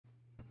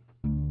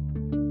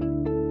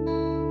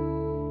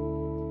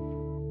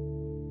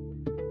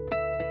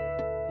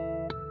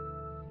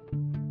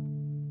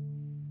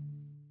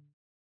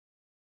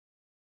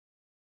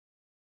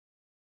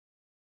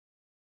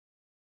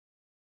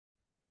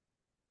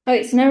All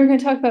right, so now we're going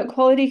to talk about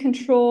quality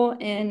control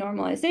and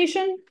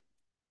normalization,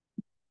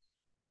 which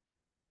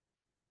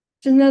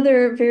is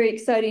another very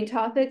exciting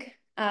topic,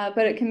 but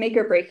it can make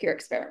or break your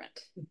experiment.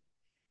 If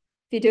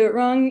you do it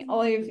wrong,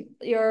 all of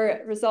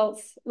your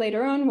results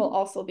later on will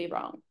also be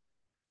wrong.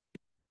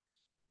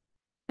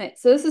 All right,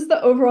 so this is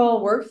the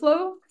overall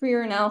workflow for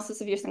your analysis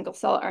of your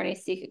single-cell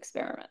RNA-seq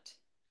experiment.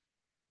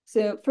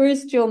 So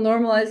first, you'll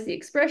normalize the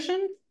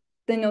expression,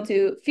 then you'll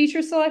do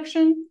feature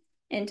selection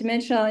and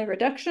dimensionality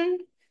reduction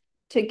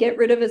to get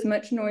rid of as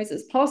much noise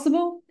as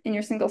possible in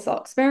your single-cell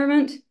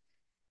experiment.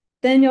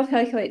 Then you'll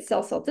calculate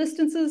cell-cell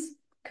distances,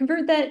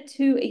 convert that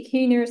to a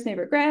k-nearest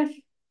neighbor graph,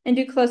 and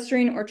do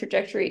clustering or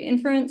trajectory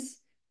inference,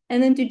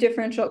 and then do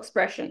differential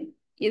expression,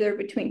 either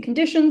between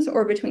conditions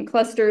or between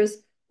clusters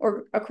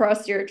or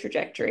across your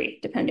trajectory,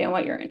 depending on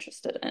what you're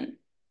interested in.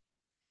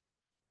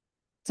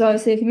 So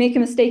obviously, if you make a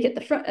mistake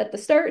at the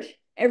start,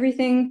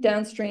 everything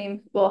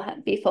downstream will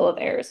be full of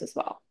errors as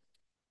well.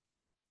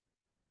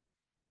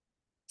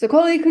 So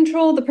quality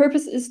control, the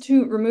purpose is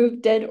to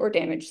remove dead or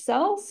damaged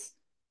cells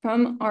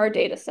from our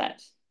data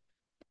set.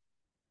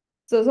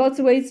 So there's lots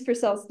of ways for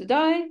cells to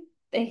die.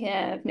 They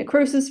have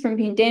necrosis from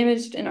being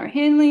damaged in our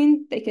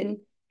handling. They can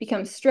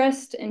become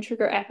stressed and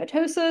trigger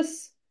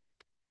apoptosis,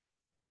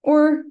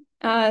 or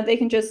they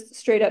can just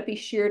straight up be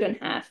sheared in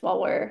half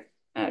while we're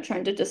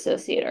trying to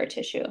dissociate our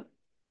tissue.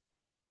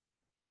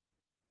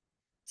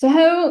 So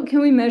how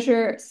can we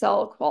measure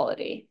cell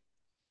quality?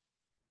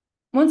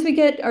 Once we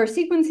get our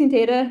sequencing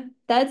data,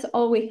 that's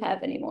all we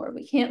have anymore.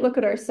 We can't look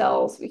at our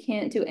cells. We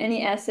can't do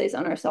any assays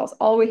on our cells.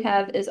 All we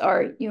have is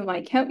our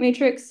UMI count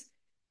matrix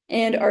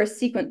and our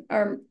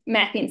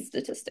mapping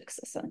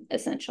statistics,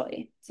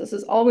 essentially. So this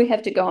is all we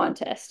have to go on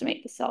to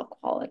estimate the cell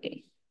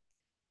quality.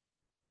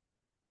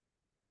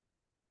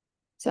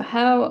 So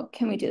how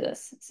can we do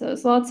this? So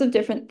there's lots of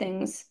different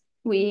things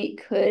we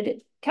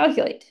could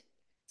calculate.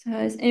 So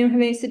does anyone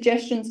have any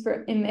suggestions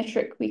for a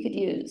metric we could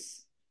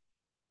use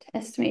to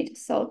estimate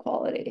cell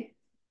quality?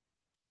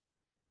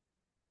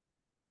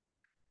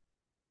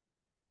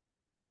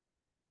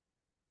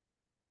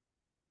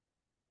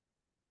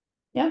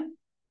 Yeah.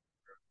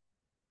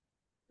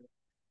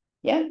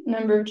 Yeah,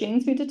 number of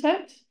genes we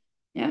detect.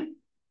 Yeah.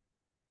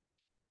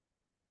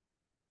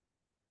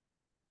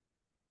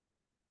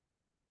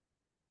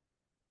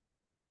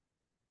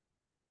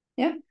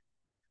 Yeah.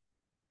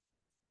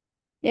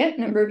 Yeah,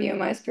 number of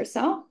UMIs per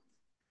cell.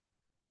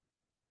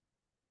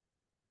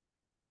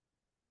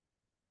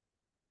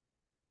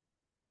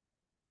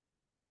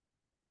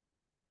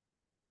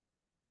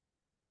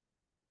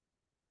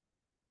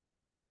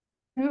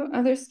 No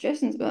other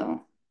suggestions,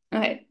 Bill.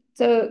 Okay,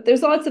 so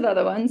there's lots of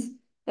other ones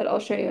that I'll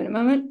show you in a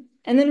moment,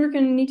 and then we're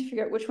going to need to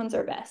figure out which ones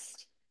are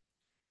best.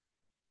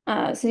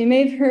 So you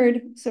may have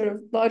heard sort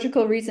of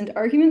logical reasoned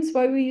arguments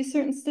why we use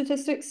certain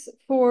statistics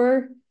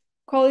for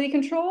quality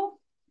control,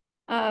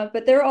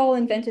 but they're all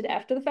invented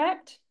after the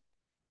fact.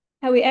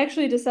 How we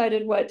actually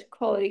decided what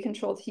quality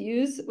control to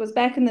use was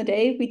back in the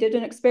day, we did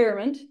an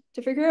experiment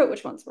to figure out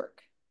which ones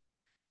work.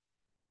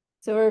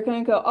 So we're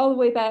going to go all the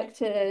way back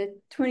to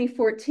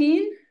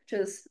 2014, which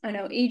is, I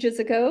know, ages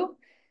ago,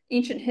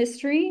 ancient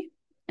history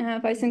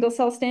by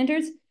single-cell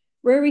standards,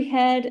 where we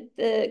had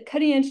the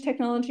cutting-edge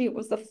technology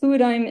was the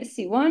Fluidigm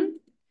C1,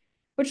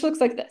 which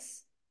looks like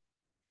this.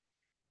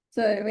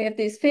 So we have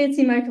these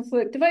fancy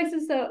microfluidic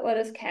devices that let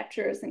us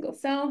capture a single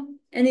cell.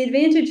 And the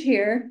advantage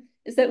here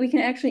is that we can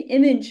actually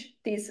image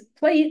these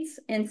plates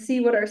and see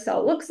what our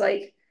cell looks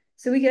like.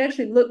 So we can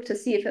actually look to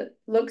see if it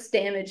looks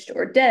damaged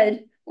or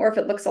dead, or if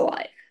it looks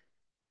alive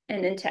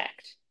and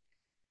intact.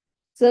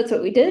 So that's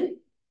what we did,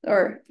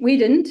 or we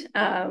didn't.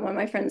 One of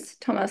my friends,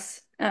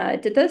 Thomas,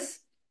 did this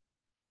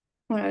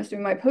when I was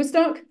doing my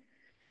postdoc,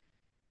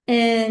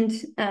 and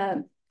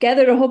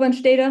gathered a whole bunch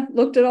of data,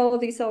 looked at all of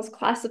these cells,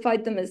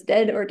 classified them as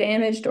dead or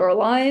damaged or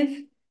alive,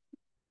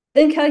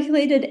 then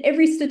calculated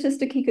every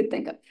statistic he could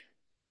think of.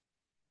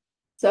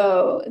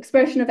 So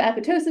expression of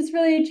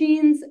apoptosis-related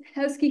genes,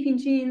 housekeeping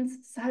genes,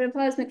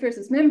 cytoplasmic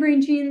versus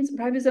membrane genes,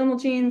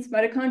 ribosomal genes,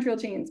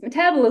 mitochondrial genes,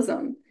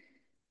 metabolism.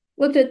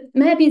 Looked at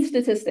mapping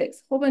statistics,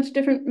 a whole bunch of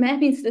different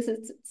mapping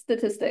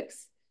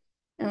statistics,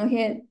 and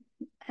looking at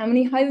how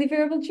many highly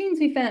variable genes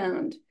we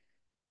found,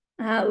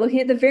 looking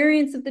at the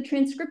variance of the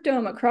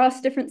transcriptome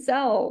across different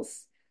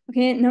cells,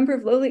 looking at number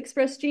of lowly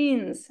expressed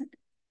genes,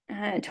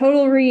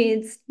 total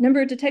reads,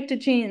 number of detected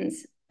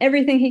genes,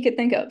 everything he could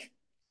think of.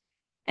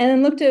 And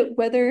then looked at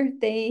whether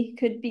they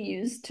could be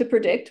used to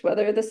predict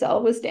whether the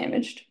cell was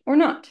damaged or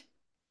not.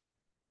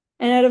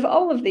 And out of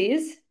all of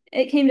these,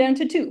 it came down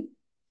to two.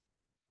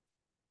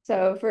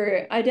 So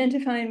for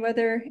identifying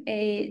whether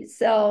a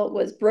cell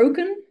was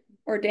broken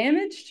or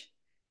damaged,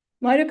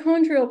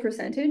 mitochondrial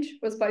percentage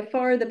was by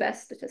far the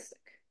best statistic.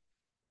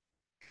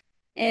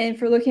 And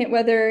for looking at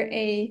whether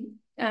a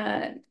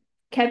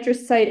capture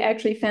site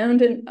actually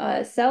found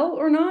a cell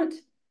or not,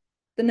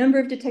 the number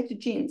of detected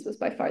genes was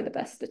by far the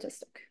best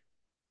statistic.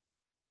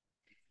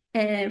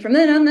 And from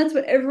then on, that's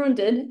what everyone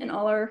did and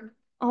all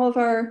of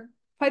our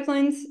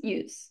pipelines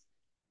use.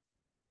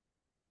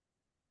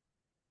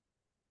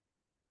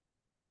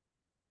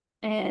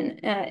 And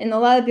in the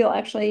lab, you'll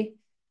actually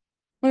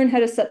learn how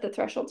to set the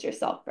thresholds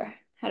yourself for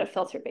how to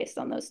filter based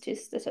on those two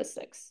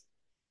statistics.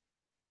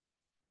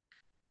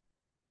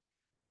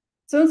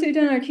 So once we've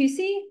done our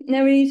QC,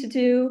 now we need to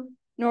do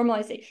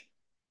normalization.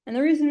 And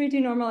the reason we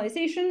do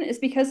normalization is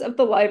because of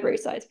the library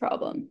size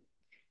problem.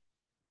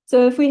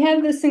 So if we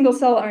have this single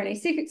cell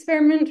RNA-seq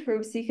experiment where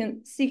we've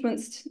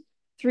sequenced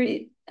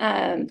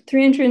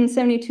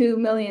 372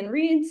 million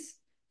reads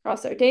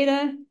across our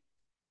data,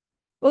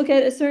 we'll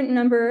get a certain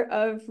number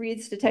of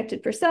reads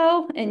detected per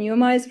cell and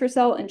UMIs per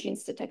cell and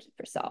genes detected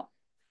per cell.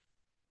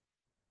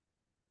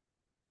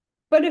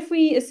 But if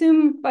we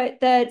assume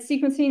that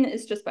sequencing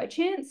is just by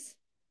chance,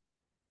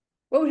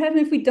 what would happen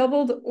if we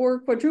doubled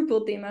or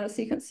quadrupled the amount of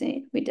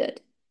sequencing we did?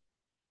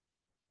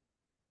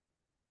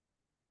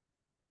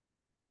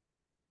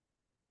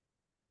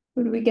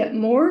 Would we get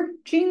more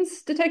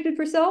genes detected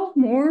per cell,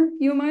 more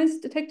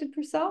UMIs detected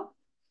per cell?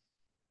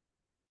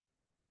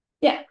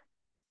 Yeah.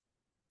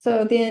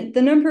 So the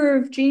number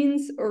of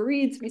genes or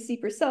reads we see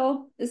per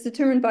cell is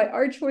determined by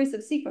our choice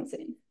of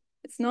sequencing.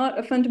 It's not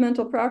a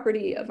fundamental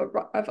property of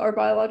our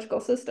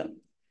biological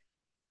system.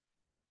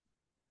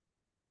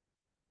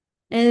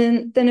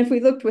 And then if we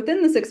looked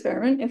within this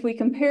experiment, if we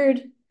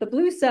compared the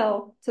blue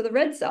cell to the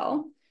red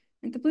cell,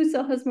 and the blue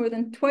cell has more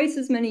than twice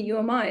as many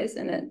UMIs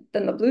in it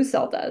than the blue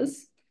cell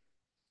does.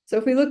 So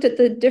if we looked at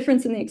the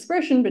difference in the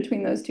expression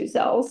between those two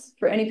cells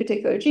for any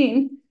particular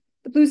gene,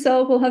 the blue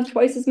cell will have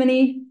twice as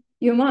many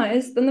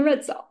UMIs than the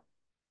red cell.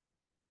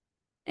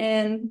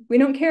 And we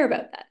don't care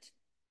about that.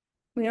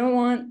 We don't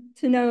want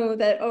to know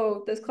that,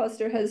 oh, this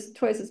cluster has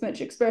twice as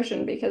much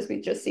expression because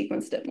we just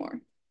sequenced it more.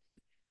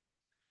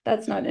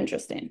 That's not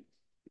interesting.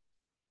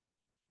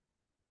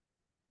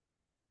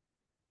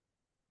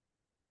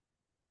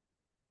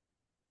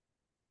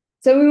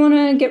 So we want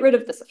to get rid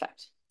of this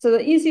effect. So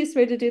the easiest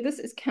way to do this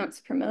is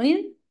counts per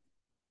million.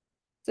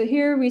 So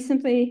here we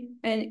simply,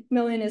 and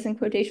million is in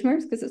quotation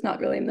marks because it's not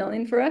really a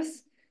million for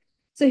us.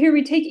 So here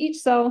we take each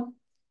cell,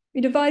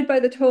 we divide by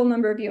the total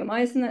number of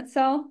UMIs in that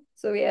cell.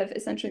 So we have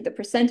essentially the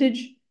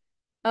percentage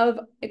of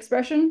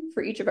expression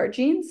for each of our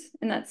genes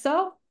in that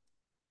cell.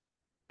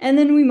 And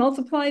then we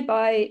multiply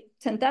by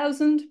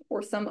 10,000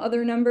 or some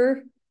other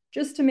number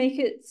just to make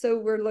it so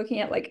we're looking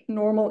at like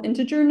normal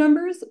integer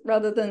numbers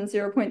rather than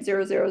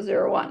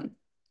 0.0001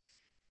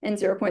 and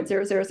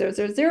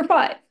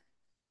 0.000005,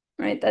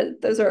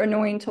 right? Those are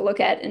annoying to look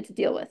at and to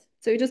deal with.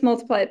 So we just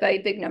multiply it by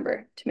a big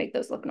number to make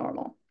those look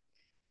normal.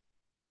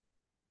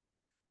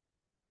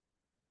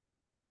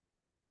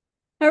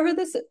 However,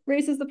 this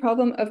raises the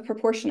problem of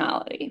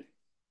proportionality.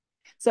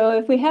 So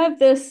if we have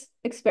this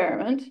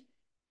experiment,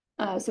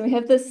 so we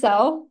have this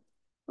cell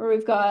where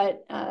we've got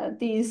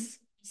these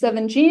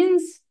 7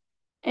 genes,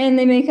 and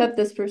they make up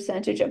this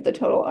percentage of the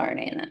total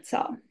RNA in that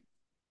cell.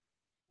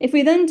 If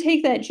we then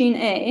take that gene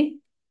A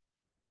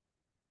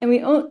and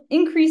we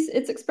increase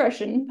its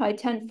expression by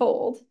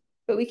 10-fold,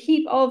 but we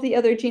keep all of the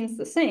other genes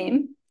the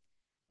same,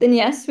 then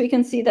yes, we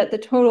can see that the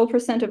total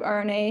percent of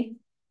RNA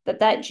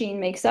that that gene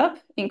makes up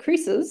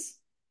increases.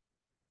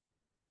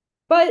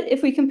 But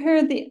if we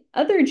compare the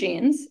other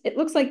genes, it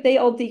looks like they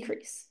all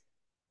decrease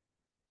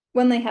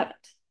when they haven't.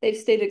 They've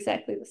stayed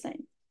exactly the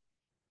same.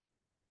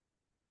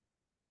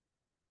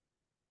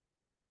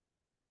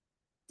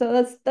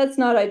 So that's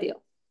not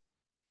ideal.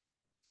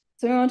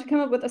 So we want to come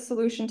up with a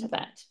solution to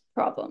that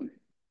problem.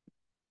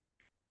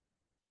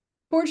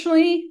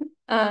 Fortunately,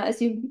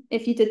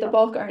 if you did the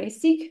bulk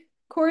RNA-seq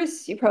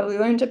course, you probably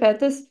learned about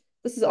this.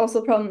 This is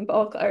also a problem in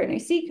bulk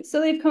RNA-seq,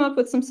 so they've come up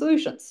with some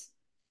solutions.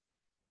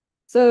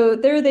 So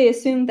there they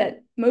assume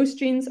that most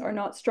genes are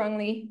not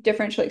strongly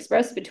differentially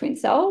expressed between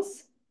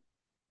cells.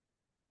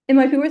 It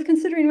might be worth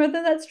considering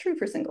whether that's true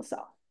for single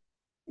cell.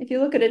 If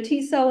you look at a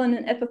T cell and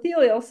an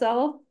epithelial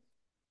cell,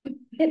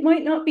 it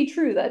might not be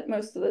true that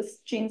most of those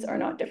genes are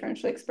not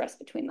differentially expressed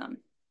between them.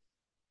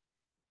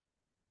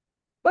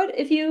 But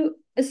if you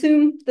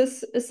assume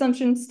this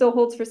assumption still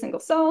holds for single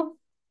cell,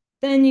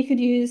 then you could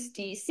use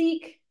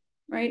DSeq,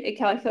 right? It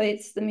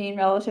calculates the mean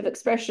relative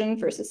expression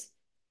versus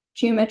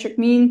geometric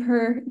mean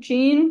per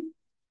gene.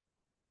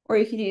 Or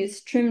you could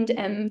use trimmed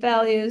M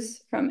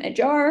values from a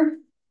jar.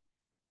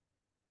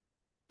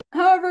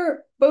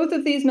 However, both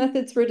of these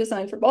methods were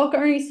designed for bulk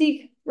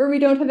RNA-seq, where we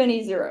don't have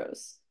any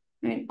zeros.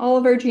 Right? All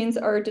of our genes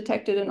are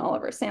detected in all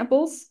of our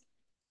samples.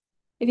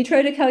 If you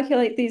try to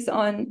calculate these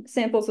on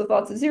samples with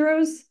lots of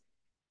zeros,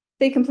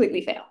 they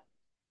completely fail.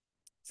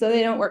 So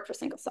they don't work for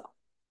single cell.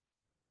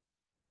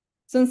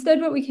 So instead,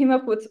 what we came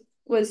up with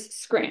was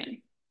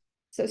scRN.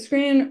 So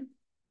scRN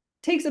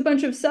takes a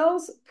bunch of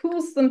cells,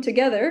 pools them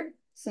together,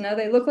 so now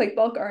they look like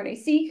bulk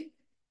RNA-seq,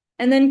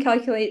 and then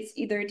calculates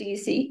either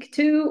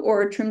DSeq2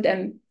 or trimmed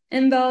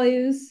M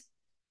values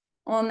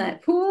on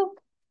that pool.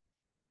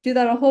 Do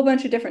that a whole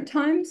bunch of different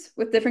times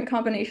with different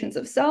combinations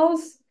of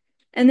cells,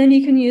 and then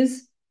you can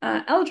use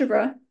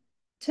algebra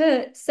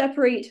to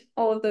separate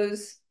all of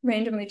those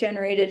randomly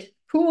generated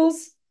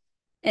pools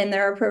and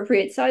their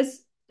appropriate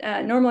size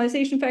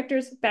normalization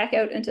factors back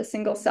out into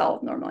single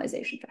cell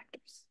normalization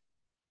factors.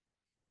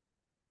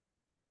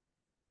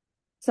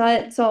 So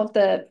that solved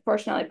the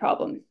proportionality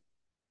problem.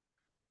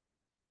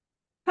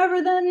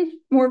 However, then,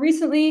 more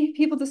recently,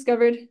 people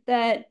discovered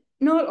that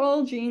not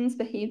all genes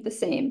behave the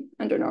same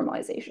under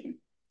normalization.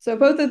 So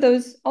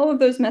all of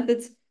those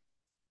methods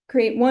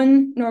create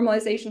one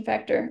normalization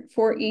factor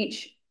for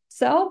each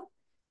cell,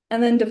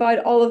 and then divide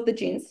all of the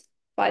genes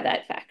by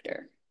that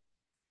factor.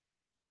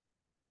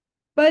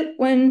 But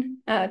when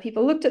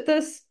people looked at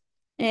this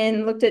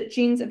and looked at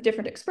genes of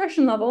different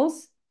expression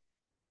levels,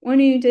 when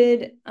you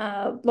did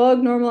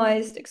log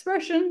normalized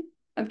expression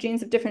of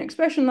genes of different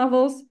expression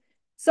levels,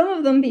 some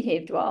of them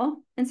behaved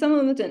well and some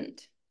of them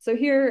didn't. So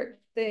here,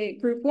 the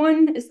group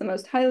 1 is the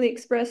most highly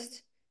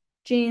expressed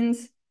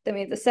genes, then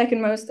we have the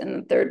second most and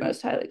the third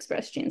most highly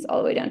expressed genes, all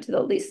the way down to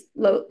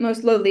the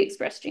most lowly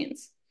expressed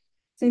genes.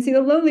 So you can see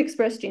the lowly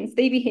expressed genes,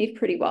 they behave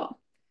pretty well.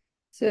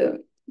 So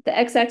the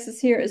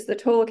x-axis here is the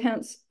total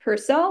counts per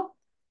cell.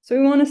 So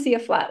we want to see a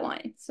flat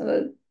line. So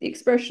the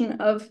expression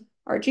of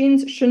our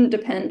genes shouldn't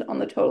depend on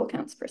the total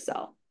counts per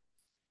cell.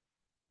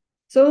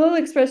 So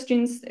lowly expressed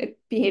genes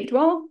behaved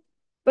well,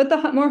 but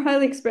the more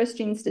highly expressed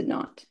genes did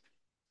not.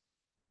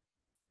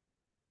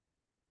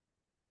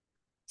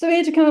 So we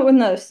had to come up with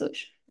another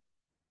solution.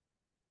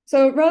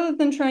 So rather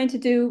than trying to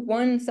do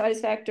one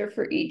size factor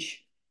for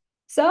each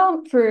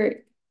cell,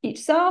 we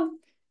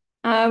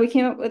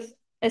came up with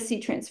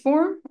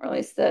scTransform, or at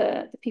least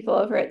the people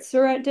over at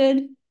Surat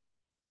did.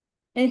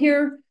 And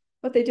here,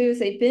 what they do is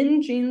they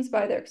bin genes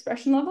by their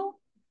expression level.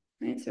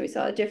 Right? So we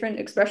saw different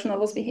expression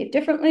levels behave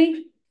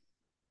differently.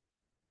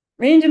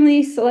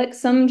 Randomly select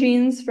some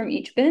genes from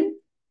each bin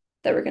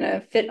that we're going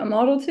to fit a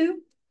model to.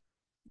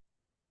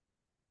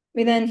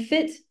 We then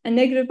fit a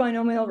negative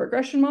binomial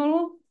regression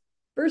model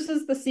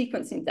versus the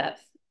sequencing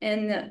depth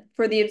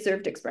for the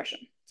observed expression.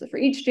 So for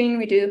each gene,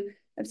 we do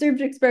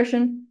observed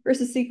expression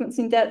versus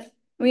sequencing depth.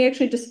 And we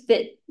actually just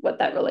fit what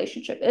that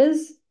relationship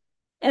is.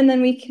 And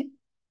then we can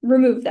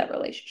remove that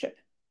relationship.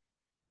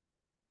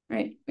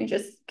 Right? We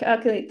just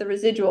calculate the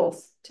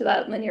residuals to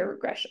that linear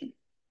regression.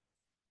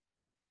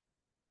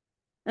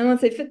 And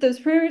once they fit those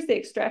parameters, they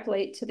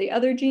extrapolate to the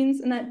other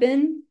genes in that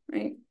bin,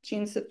 right?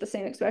 Genes with the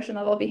same expression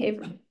level behave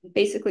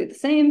basically the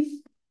same.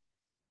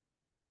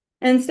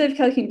 And instead of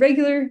calculating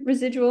regular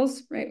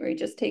residuals, right, where you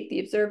just take the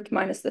observed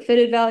minus the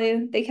fitted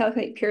value, they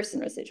calculate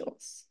Pearson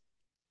residuals.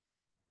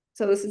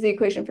 So this is the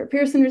equation for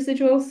Pearson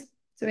residuals.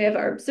 So we have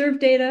our observed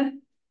data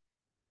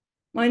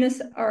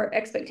minus our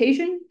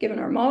expectation, given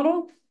our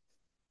model,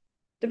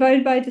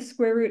 divided by the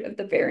square root of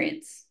the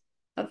variance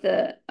of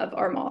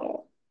our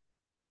model.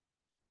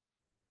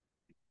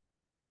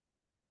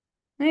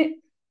 Right?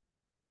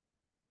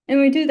 And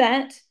we do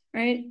that,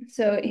 right?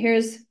 So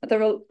here's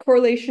the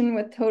correlation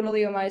with total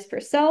UMIs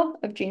per cell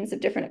of genes of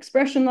different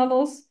expression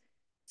levels.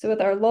 So with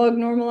our log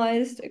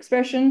normalized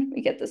expression,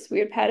 we get this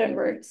weird pattern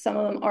where some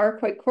of them are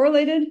quite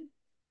correlated.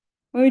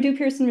 When we do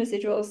Pearson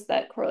residuals,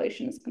 that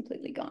correlation is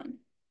completely gone.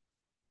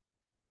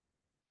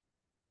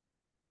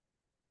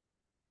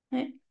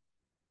 Right?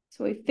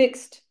 So we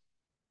fixed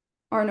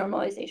our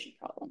normalization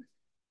problem.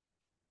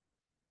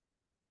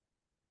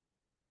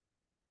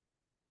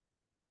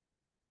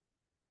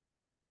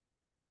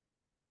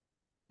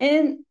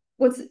 And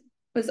what's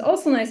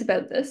also nice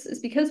about this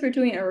is because we're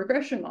doing a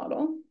regression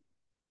model,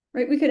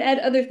 right, we could add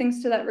other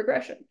things to that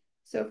regression.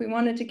 So if we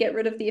wanted to get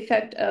rid of the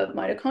effect of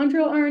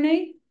mitochondrial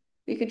RNA,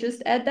 we could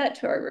just add that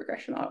to our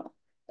regression model.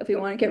 If we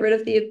want to get rid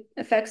of the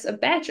effects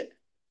of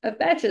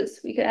batches,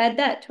 we could add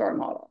that to our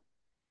model.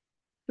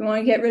 If we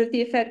want to get rid of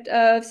the effect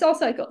of cell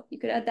cycle, you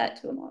could add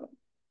that to a model.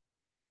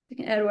 You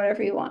can add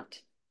whatever you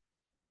want.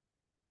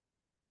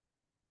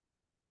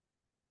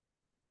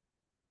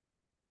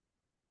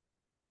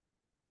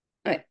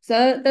 All right,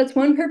 so that's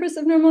one purpose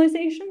of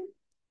normalization.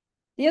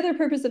 The other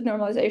purpose of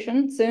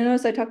normalization, so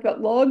notice I talked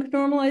about log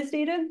normalized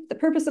data. The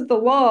purpose of the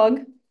log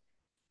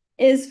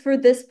is for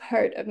this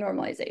part of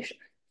normalization.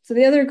 So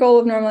the other goal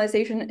of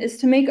normalization is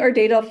to make our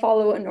data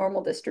follow a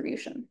normal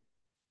distribution.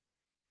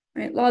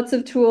 Right? Lots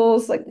of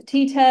tools like the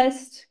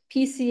t-test,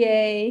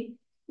 PCA,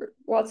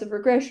 lots of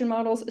regression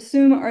models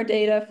assume our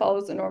data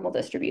follows a normal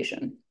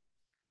distribution.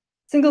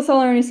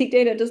 Single-cell RNA-seq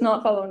data does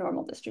not follow a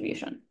normal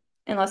distribution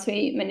unless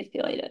we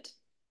manipulate it.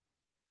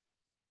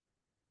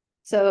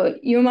 So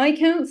UMI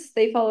counts,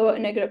 they follow a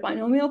negative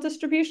binomial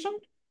distribution.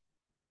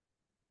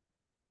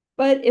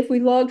 But if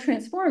we log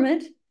transform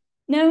it,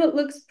 now it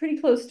looks pretty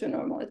close to a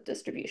normal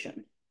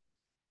distribution.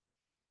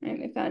 Right,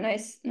 we've got a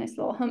nice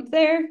little hump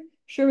there.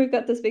 Sure, we've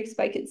got this big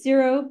spike at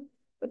 0,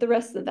 but the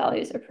rest of the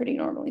values are pretty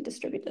normally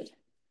distributed.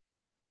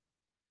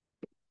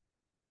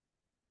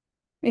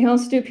 We can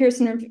also do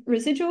Pearson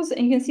residuals,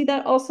 and you can see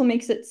that also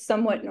makes it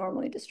somewhat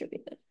normally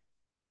distributed.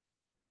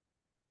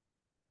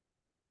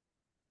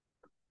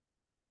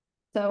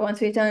 So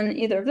once we've done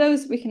either of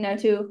those, we can now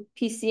do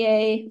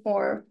PCA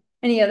or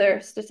any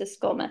other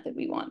statistical method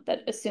we want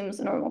that assumes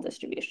a normal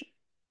distribution.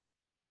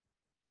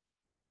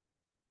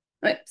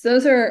 All right, so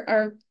those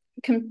are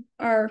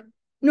our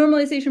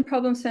normalization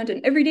problems found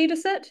in every data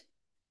set.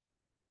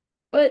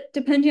 But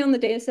depending on the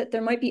data set,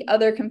 there might be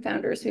other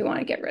confounders we want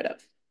to get rid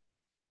of.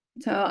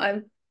 So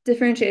I've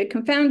differentiated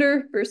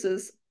confounder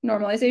versus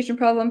normalization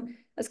problem,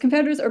 as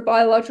confounders are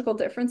biological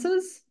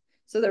differences.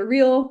 So they're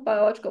real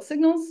biological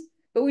signals,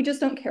 but we just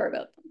don't care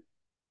about them.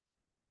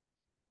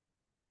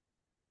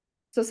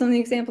 So some of the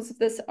examples of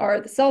this are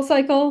the cell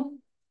cycle,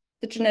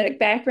 the genetic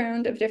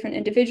background of different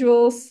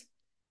individuals,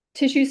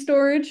 tissue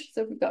storage.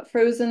 So we've got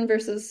frozen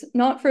versus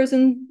not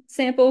frozen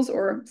samples,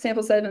 or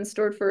samples that have been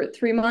stored for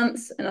 3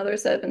 months and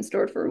others that have been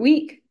stored for a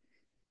week.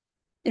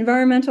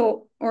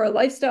 Environmental or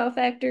lifestyle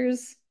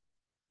factors,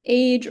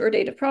 age or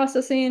data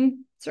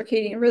processing,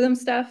 circadian rhythm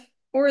stuff,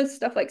 or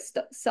stuff like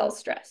cell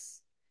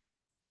stress.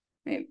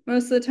 Right?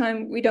 Most of the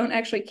time, we don't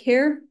actually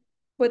care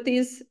what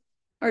these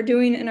are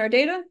doing in our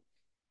data,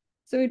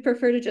 so we'd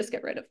prefer to just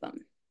get rid of them.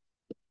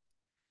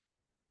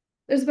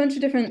 There's a bunch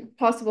of different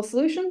possible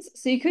solutions.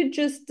 So you could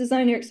just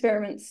design your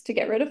experiments to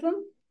get rid of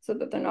them so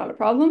that they're not a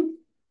problem.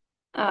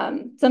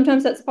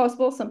 Sometimes that's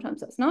possible,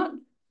 sometimes that's not.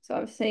 So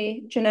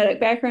obviously, genetic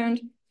background,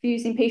 if you're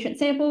using patient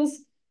samples,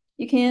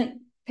 you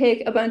can't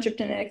pick a bunch of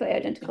genetically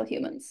identical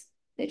humans.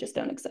 They just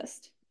don't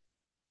exist.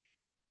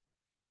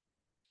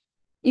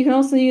 You can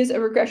also use a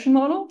regression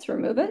model to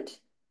remove it,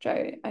 which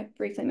I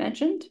briefly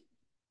mentioned.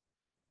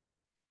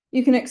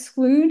 You can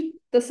exclude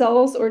the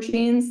cells or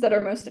genes that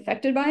are most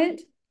affected by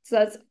it. So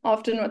that's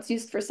often what's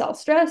used for cell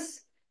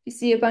stress. You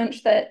see a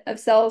bunch of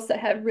cells that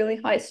have really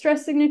high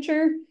stress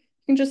signature, you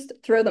can just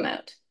throw them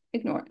out,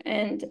 ignore,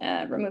 and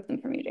remove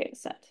them from your data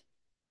set.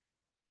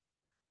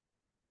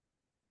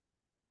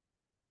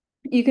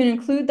 You can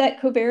include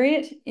that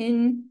covariate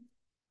in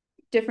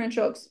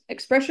differential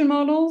expression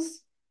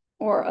models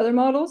or other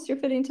models you're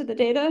fitting to the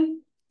data.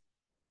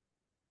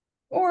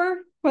 Or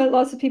what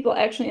lots of people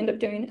actually end up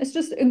doing is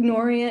just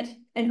ignoring it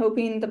and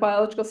hoping the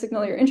biological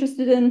signal you're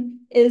interested in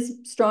is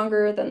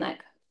stronger than that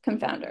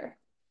confounder.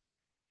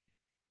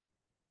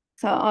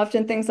 So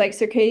often things like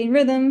circadian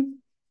rhythm,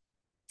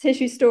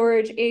 tissue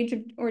storage, age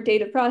or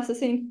data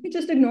processing, we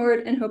just ignore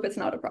it and hope it's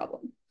not a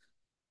problem.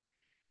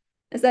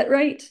 Is that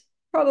right?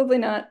 Probably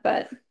not,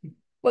 but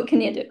what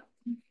can you do?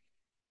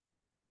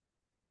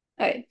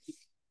 All right.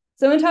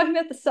 So when talking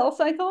about the cell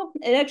cycle,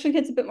 it actually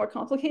gets a bit more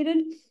complicated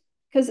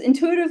because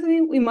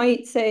intuitively we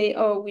might say,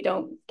 oh, we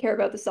don't care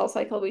about the cell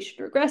cycle, we should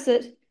regress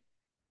it.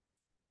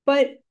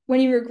 But when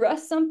you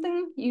regress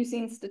something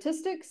using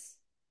statistics,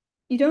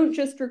 you don't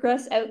just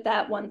regress out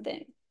that one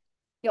thing.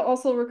 You'll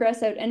also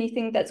regress out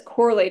anything that's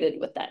correlated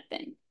with that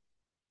thing.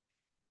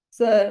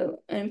 So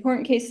an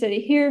important case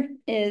study here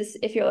is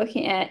if you're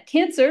looking at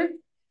cancer,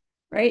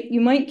 right?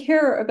 You might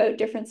care about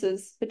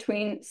differences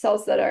between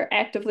cells that are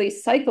actively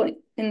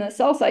cycling in the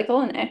cell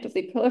cycle and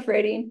actively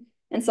proliferating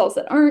and cells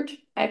that aren't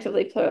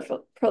actively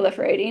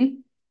proliferating.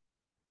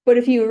 But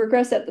if you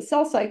regress out the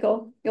cell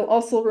cycle, you'll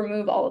also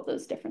remove all of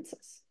those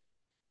differences.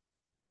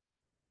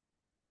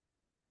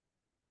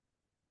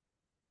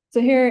 So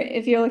here,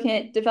 if you're looking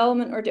at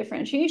development or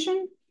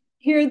differentiation,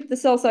 here the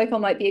cell cycle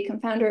might be a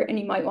confounder and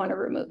you might want to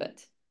remove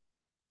it,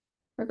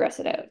 regress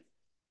it out.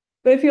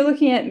 But if you're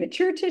looking at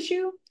mature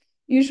tissue,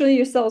 usually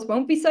your cells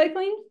won't be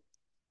cycling.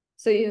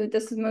 So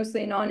this is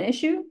mostly a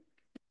non-issue.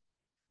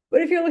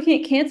 But if you're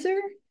looking at cancer,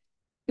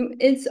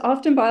 it's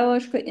often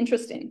biologically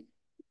interesting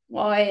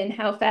why and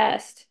how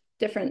fast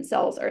different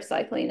cells are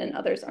cycling and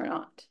others are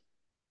not.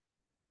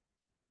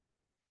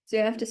 So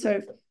you have to sort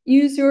of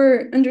use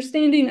your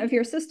understanding of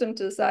your system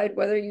to decide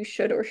whether you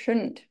should or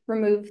shouldn't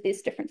remove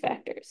these different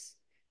factors.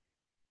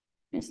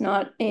 It's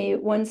not a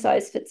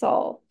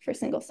one-size-fits-all for a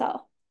single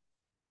cell.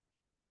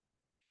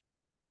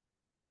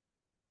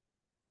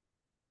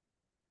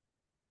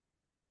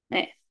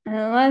 Okay. And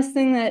the last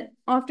thing that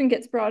often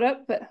gets brought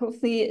up, but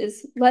hopefully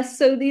is less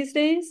so these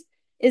days,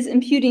 is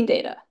imputing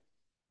data.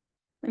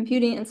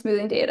 Imputing and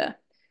smoothing data.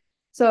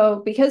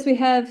 So because we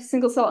have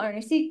single-cell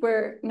RNA-seq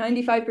where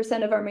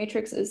 95% of our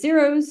matrix is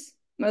zeros,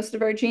 most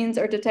of our genes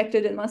are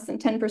detected in less than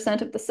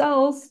 10% of the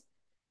cells,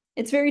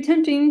 it's very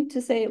tempting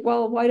to say,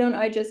 well, why don't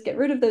I just get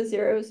rid of those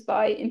zeros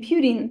by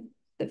imputing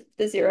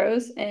the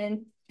zeros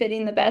and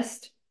fitting the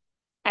best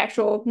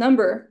actual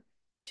number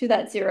to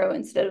that zero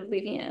instead of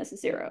leaving it as a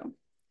zero?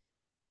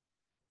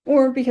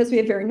 Or because we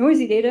have very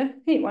noisy data,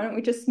 hey, why don't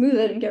we just smooth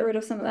it and get rid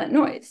of some of that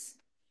noise?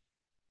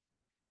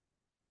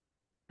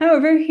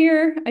 However,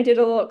 here I did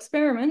a little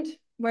experiment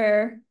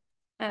where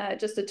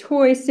just a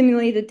toy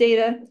simulated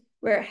data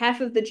where half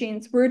of the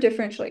genes were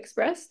differentially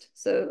expressed.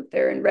 So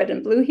they're in red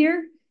and blue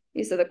here.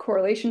 These are the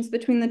correlations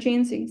between the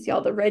genes. So you can see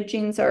all the red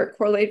genes are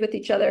correlated with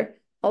each other.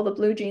 All the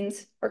blue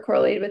genes are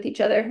correlated with each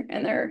other,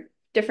 and they're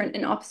different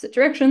in opposite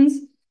directions.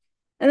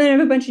 And then I have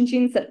a bunch of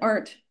genes that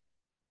aren't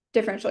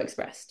differentially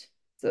expressed.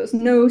 So there's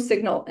no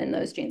signal in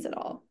those genes at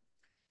all.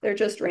 They're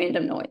just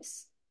random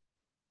noise.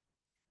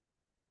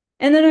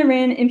 And then I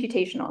ran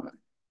imputation on them.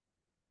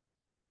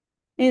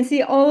 And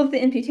see all of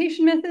the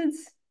imputation methods.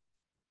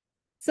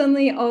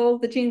 Suddenly all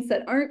the genes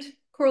that aren't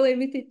correlated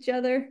with each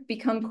other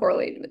become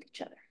correlated with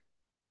each other.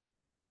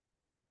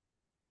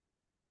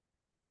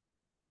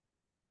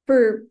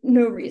 For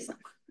no reason,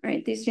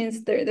 right? These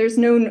genes, there's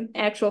no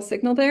actual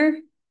signal there,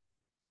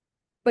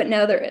 but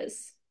now there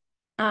is.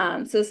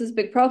 So this is a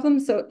big problem.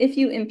 So if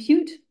you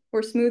impute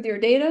or smooth your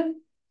data,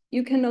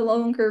 you can no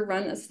longer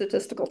run a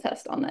statistical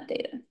test on that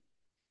data.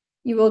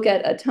 You will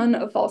get a ton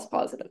of false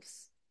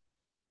positives.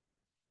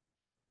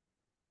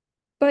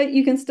 But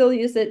you can still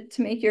use it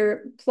to make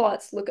your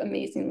plots look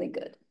amazingly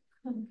good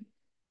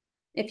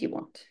if you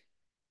want.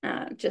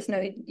 Just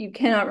know you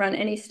cannot run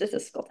any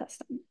statistical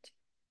test on it.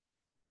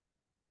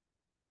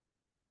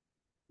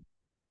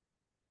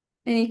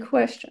 Any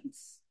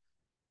questions?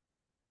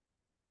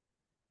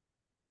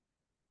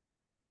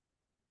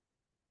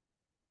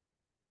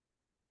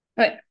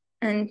 All right,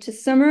 and to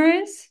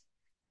summarize,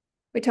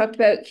 we talked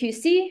about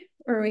QC,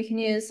 where we can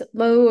use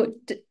low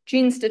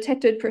genes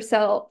detected per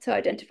cell to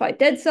identify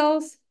dead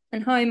cells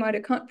and high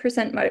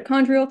percent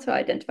mitochondrial to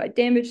identify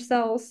damaged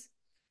cells.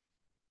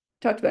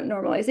 Talked about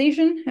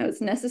normalization, how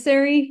it's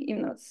necessary,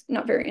 even though it's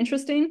not very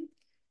interesting.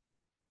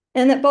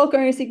 And that bulk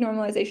RNA-seq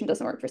normalization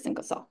doesn't work for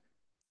single cell.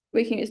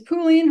 We can use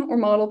pooling or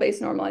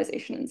model-based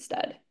normalization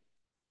instead.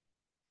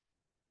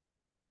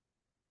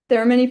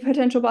 There are many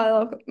potential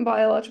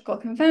biological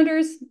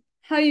confounders.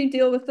 How you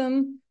deal with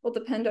them will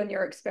depend on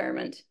your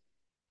experiment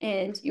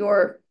and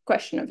your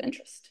question of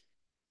interest.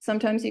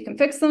 Sometimes you can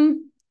fix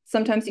them,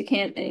 sometimes you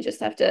can't, and you just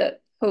have to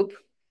hope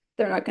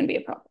they're not going to be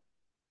a problem.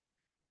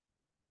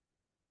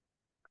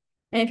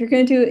 And if you're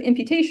going to do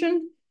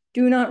imputation,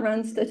 do not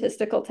run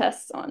statistical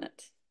tests on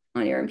it,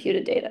 on your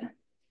imputed data.